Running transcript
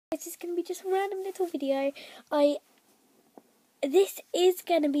This is going to be just a random little video. This is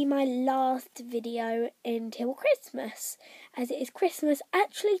going to be my last video until Christmas, as it is Christmas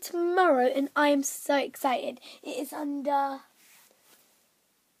actually tomorrow, and I am so excited. It is under...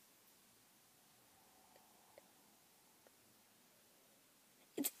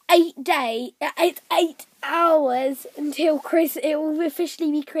 It's 8 hours until it will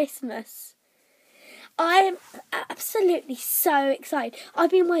officially be Christmas. I am absolutely so excited. I've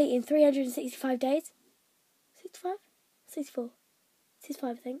been waiting 365 days. 65? 64. 65,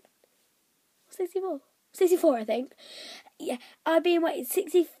 I think. 64. 64, I think. Yeah, I've been waiting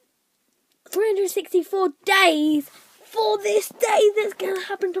 364 days for this day that's going to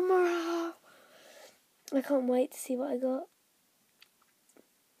happen tomorrow. I can't wait to see what I got.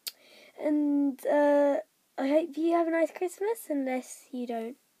 And I hope you have a nice Christmas, unless you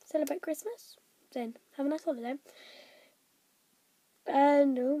don't celebrate Christmas. Then have a nice holiday.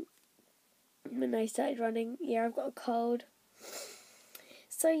 And my nose started running. Yeah, I've got a cold.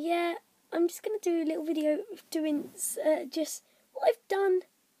 So yeah, I'm just going to do a little video doing just what I've done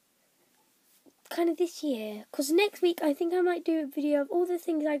kind of this year. Because next week I think I might do a video of all the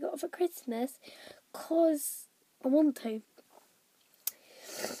things I got for Christmas. Because I want to.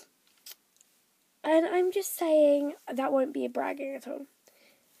 And I'm just saying that won't be a bragging at all.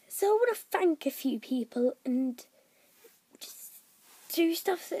 So I want to thank a few people and just do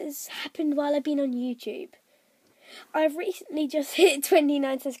stuff that has happened while I've been on YouTube. I've recently just hit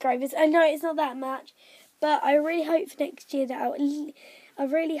 29 subscribers. I know it's not that much, but I really hope for next year that I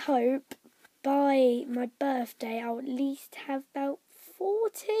really hope by my birthday I'll at least have about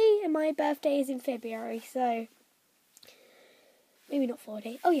 40. And my birthday is in February, so maybe not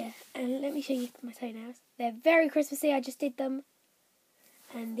 40. Oh yeah, and let me show you my toenails. They're very Christmassy. I just did them.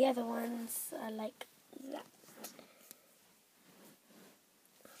 And the other ones are like that.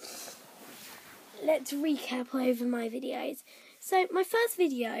 Let's recap over my videos. So my first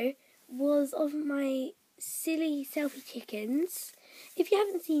video was of my silly selfie chickens. If you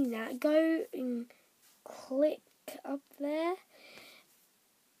haven't seen that, go and click up there.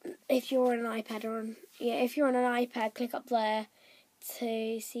 If you're on an iPad if you're on an iPad, click up there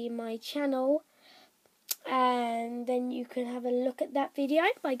to see my channel. And then you can have a look at that video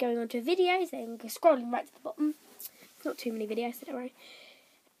by going onto videos and scrolling right to the bottom. It's not too many videos, so don't worry.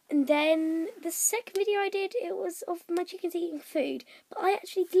 And then the second video I did, it was of my chickens eating food. But I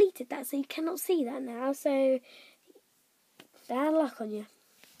actually deleted that, so you cannot see that now. So, bad luck on you.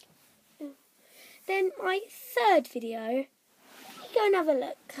 Then my third video, go and have a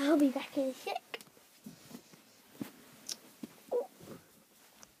look. I'll be back in a sec.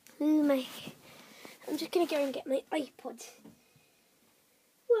 I'm just going to go and get my iPod.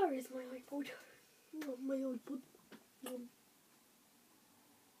 Where is my iPod? Oh, my iPod.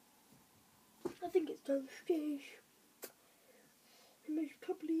 I think it's downstairs. And it's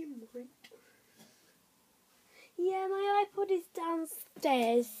probably in mine. Yeah, my iPod is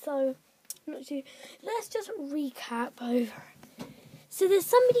downstairs, so I'm not sure. Let's just recap over. So there's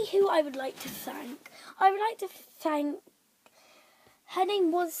somebody who I would like to thank. I would like to thank... Her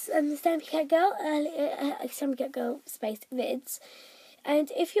name was Stampy Cat Girl, Stampy Cat Girl space vids. And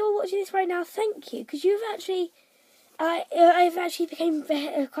if you're watching this right now, thank you, because you've actually, I've actually become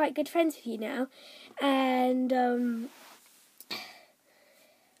quite good friends with you now, and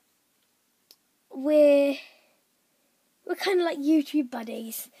we're kind of like YouTube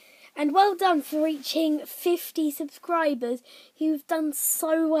buddies. And well done for reaching 50 subscribers. You've done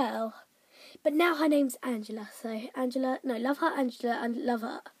so well. But now her name's Angela, so Angela, no, love her, Angela, and love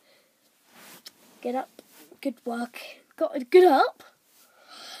her. Get up, good work, good up.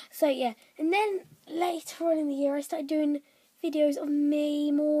 So yeah, and then later on in the year I started doing videos of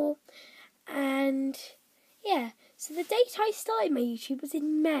me more, and yeah, so the date I started my YouTube was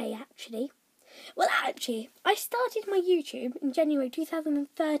in May actually. Well actually, I started my YouTube in January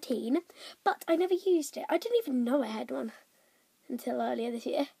 2013, but I never used it. I didn't even know I had one until earlier this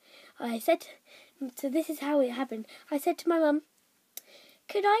year. I said, so this is how it happened. I said to my mum,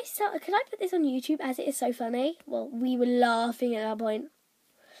 could I put this on YouTube as it is so funny? Well, we were laughing at that point,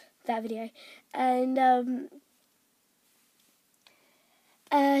 that video. And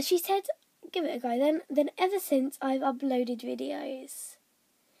she said, give it a go then. Then ever since I've uploaded videos.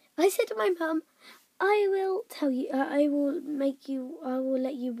 I said to my mum, I will tell you, I will let you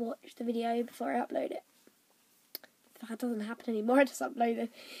watch the video before I upload it. That doesn't happen anymore. I just upload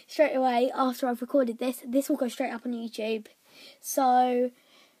it straight away after I've recorded this. This will go straight up on YouTube. So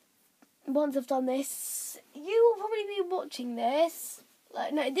once I've done this, you will probably be watching this.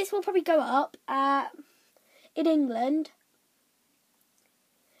 This will probably go up in England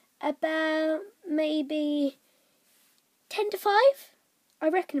about maybe 10 to 5. I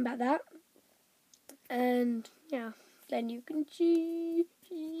reckon about that. And yeah, then you can choose.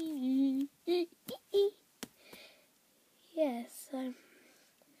 Yeah, so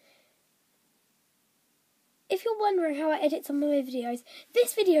if you're wondering how I edit some of my videos,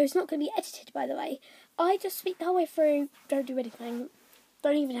 this video is not going to be edited, by the way. I just speak the whole way through, don't do anything.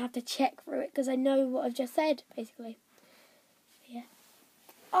 Don't even have to check through it because I know what I've just said, basically. Yeah.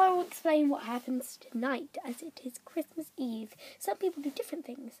 I will explain what happens tonight as it is Christmas Eve. Some people do different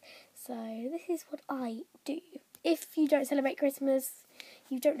things. So this is what I do. If you don't celebrate Christmas,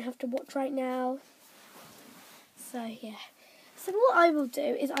 you don't have to watch right now. So yeah. So what I will do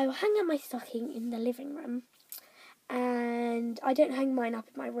is I will hang up my stocking in the living room. And I don't hang mine up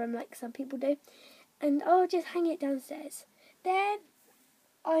in my room like some people do. And I'll just hang it downstairs. Then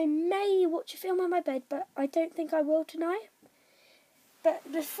I may watch a film on my bed, but I don't think I will tonight.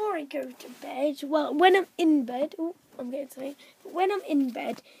 But before I go to bed, well, when I'm in bed, I'm getting something. But when I'm in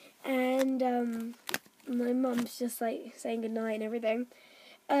bed and my mum's just like saying goodnight and everything,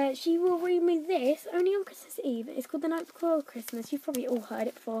 she will read me this only on Christmas Eve. It's called The Night Before Christmas. You've probably all heard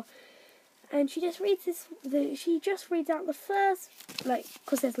it before. And she just reads she just reads out the first,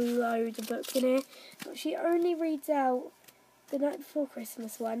 because there's loads of books in here, but she only reads out The Night Before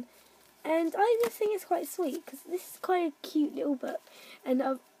Christmas one. And I just think it's quite sweet, because this is quite a cute little book, and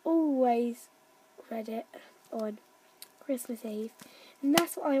I've always read it on Christmas Eve. And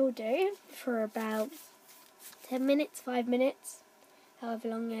that's what I will do for about 10 minutes, 5 minutes, however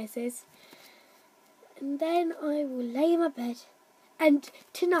long this is. And then I will lay in my bed. And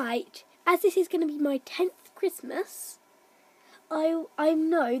tonight, as this is going to be my 10th Christmas, I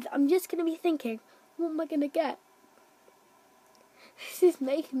know that I'm just going to be thinking, what am I going to get? This is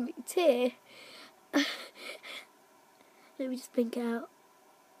making me tear. Let me just blink out.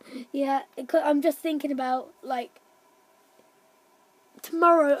 Yeah, I'm just thinking about,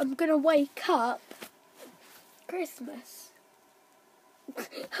 tomorrow I'm going to wake up Christmas.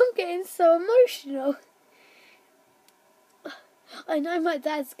 I'm getting so emotional. I know my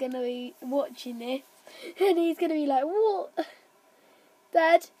dad's going to be watching this, and he's going to be like, what?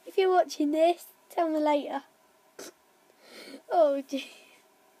 Dad, if you're watching this, tell me later. Oh, gee.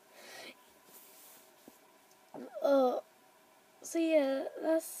 Oh, so yeah,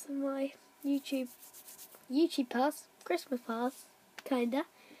 that's my YouTube pass, Christmas pass, kinda.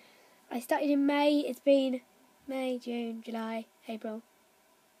 I started in May. It's been May, June, July, April.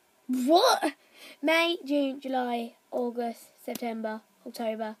 What? May, June, July, August, September,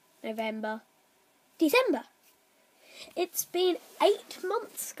 October, November, December. It's been 8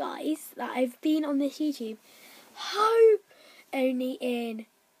 months, guys, that I've been on this YouTube. How? Only in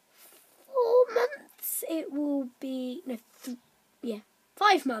 4 months it will be,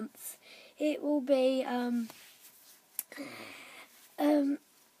 5 months. It will be, I've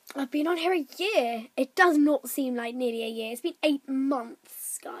been on here a year. It does not seem like nearly a year. It's been 8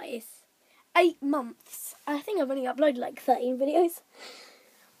 months, guys. 8 months. I think I've only uploaded like 13 videos.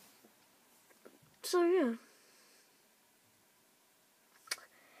 So, yeah.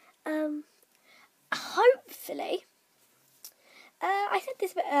 Hopefully, I said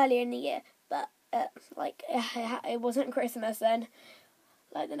this a bit earlier in the year, but, it wasn't Christmas then,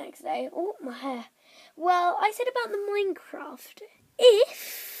 like the next day. Oh, my hair. Well, I said about the Minecraft.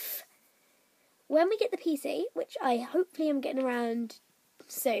 When we get the PC, which I hopefully am getting around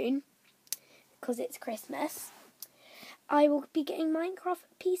soon, because it's Christmas, I will be getting Minecraft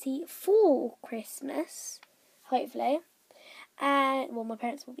PC for Christmas, hopefully. And, well, my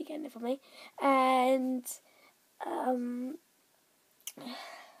parents will be getting it for me. And,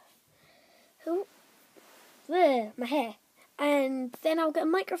 my hair. And then I'll get a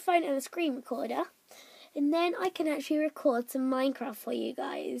microphone and a screen recorder. And then I can actually record some Minecraft for you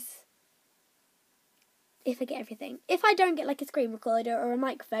guys. If I get everything. If I don't get like a screen recorder or a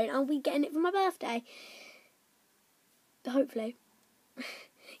microphone, I'll be getting it for my birthday. Hopefully.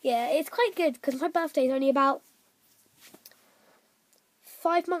 Yeah, it's quite good because my birthday is only about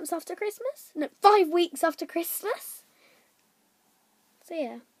 5 months after Christmas. No, 5 weeks after Christmas. So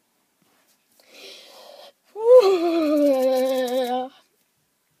yeah.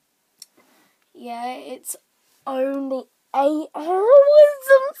 Yeah, it's only 8 hours.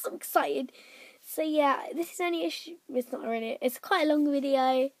 I'm so excited. So yeah, this is only it's not really, it's quite a long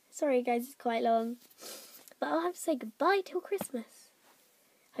video. Sorry guys, it's quite long. But I'll have to say goodbye till Christmas.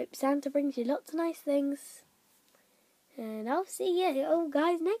 Hope Santa brings you lots of nice things. And I'll see you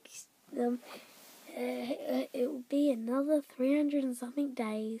guys next. It will be another 300 and something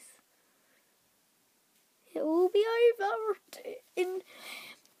days. It will be over in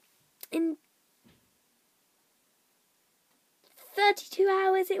 32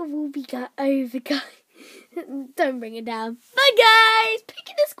 hours it will be over, guys. Don't bring it down. Bye, guys.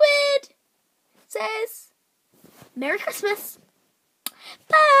 Picking the Squid says Merry Christmas.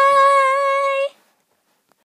 Bye.